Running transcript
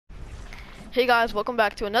Hey guys, welcome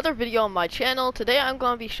back to another video on my channel. Today I'm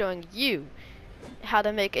going to be showing you how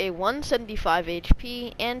to make a 175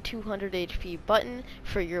 HP and 200 HP button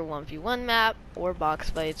for your 1v1 map or box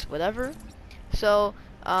fights, whatever. So,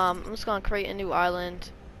 I'm just going to create a new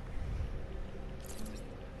island.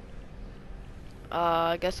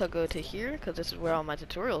 I guess I'll go to here because this is where all my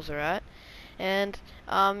tutorials are at. And,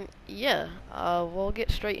 yeah, we'll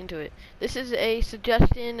get straight into it. This is a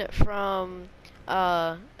suggestion from,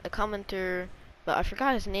 a commenter, but I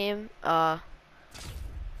forgot his name. I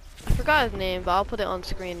forgot his name, but I'll put it on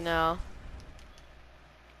screen now.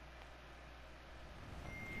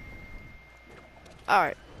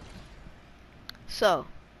 Alright. So,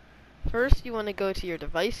 first you want to go to your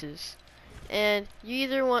devices, and you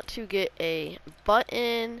either want to get a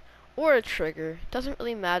button or a trigger. Doesn't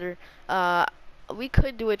really matter. We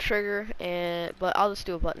could do a trigger, but I'll just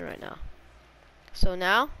do a button right now. So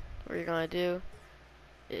now, what you're gonna do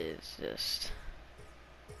is just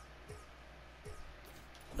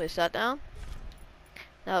place that down.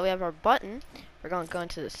 Now that we have our button, we're gonna go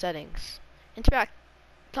into the settings. Interact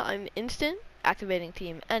time instant, activating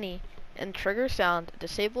team any, and trigger sound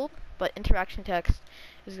disabled, but interaction text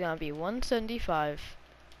is gonna be 175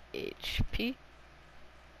 HP.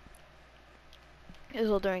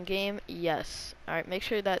 Visible during game, yes. Alright, make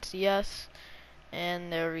sure that's yes. And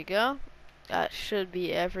there we go. That should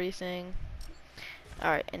be everything.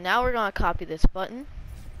 Alright, and now we're gonna copy this button.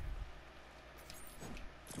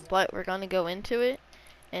 But we're gonna go into it,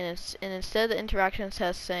 and instead of the interaction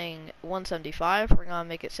test saying 175, we're gonna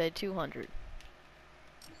make it say 200.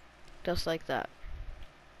 Just like that.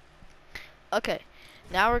 Okay,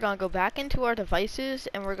 now we're gonna go back into our devices,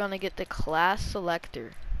 and we're gonna get the class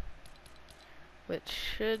selector, which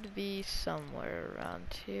should be somewhere around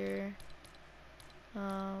here.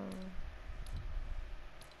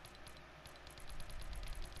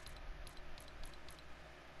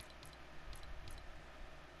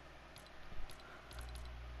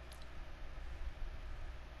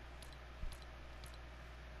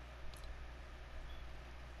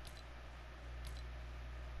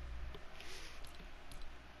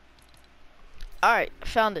 Alright,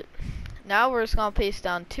 found it. Now we're just gonna paste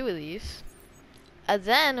down 2 of these. And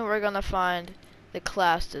then we're gonna find the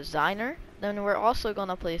class designer. Then we're also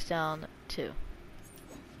gonna place down 2.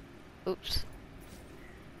 Oops.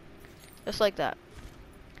 Just like that.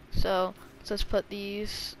 So let's just put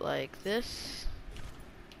these like this.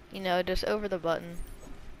 You know, just over the button.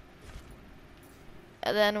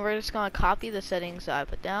 And then we're just gonna copy the settings that I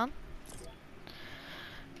put down.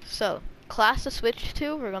 So, class to switch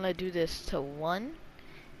to, we're gonna do this to 1.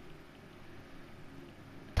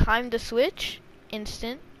 Time to switch,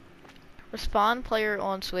 instant. Respawn player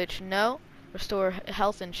on switch, no. Restore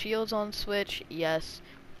health and shields on switch, yes.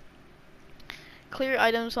 Clear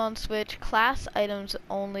items on switch, class items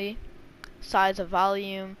only. Size of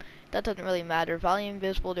volume, that doesn't really matter. Volume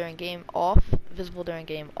visible during game, off. Visible during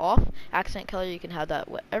game, off. Accent color, you can have that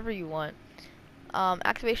whatever you want.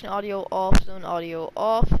 Activation audio off, zone audio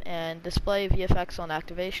off, and display VFX on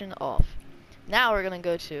activation off. Now we're gonna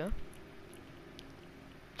go to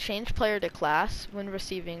change player to class when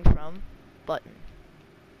receiving from button.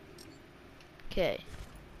 Okay,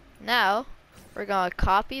 now we're gonna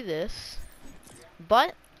copy this,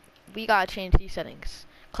 but we gotta change these settings.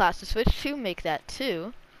 Class to switch to, make that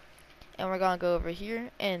 2, and we're gonna go over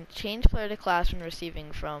here and change player to class when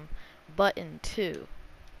receiving from button 2,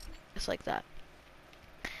 just like that.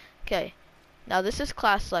 Okay, now this is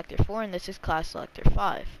class selector 4 and this is class selector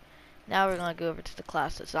 5. Now we're going to go over to the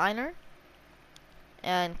class designer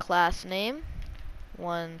and class name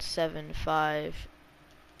 175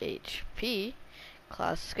 HP.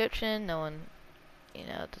 Class description, no one, you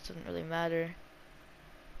know, that doesn't really matter.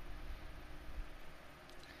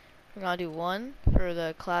 We're going to do 1 for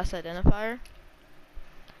the class identifier.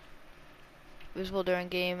 Visible during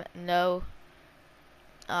game, no.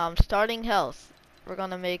 Starting health. We're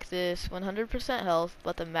gonna make this 100% health,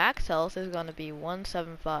 but the max health is gonna be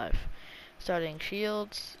 175. Starting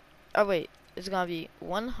shields, oh wait, it's gonna be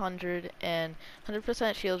 100 and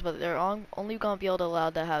 100% shields, but they're only gonna be able to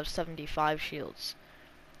allow to have 75 shields.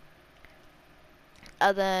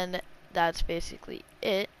 And then that's basically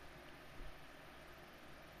it.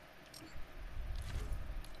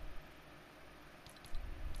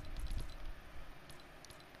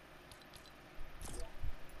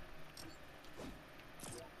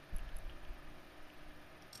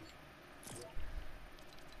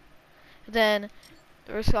 Then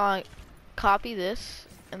we're just gonna copy this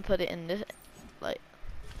and put it in this, like,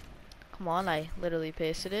 come on, I literally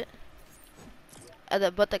pasted it.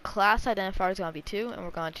 But the class identifier is gonna be 2, and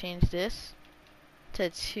we're gonna change this to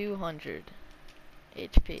 200.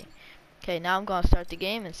 HP. Okay, now I'm gonna start the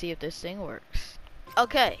game and see if this thing works.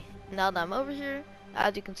 Okay, now that I'm over here,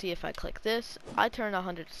 as you can see, if I click this, I turn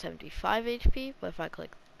 175 HP, but if I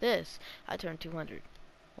click this, I turn 200.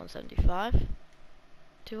 175,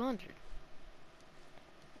 200,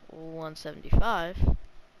 175,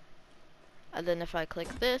 and then if I click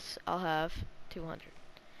this, I'll have 200.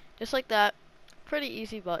 Just like that. Pretty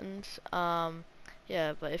easy buttons.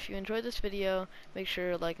 Yeah, but if you enjoyed this video, make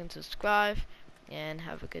sure to like and subscribe, and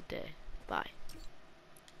have a good day. Bye.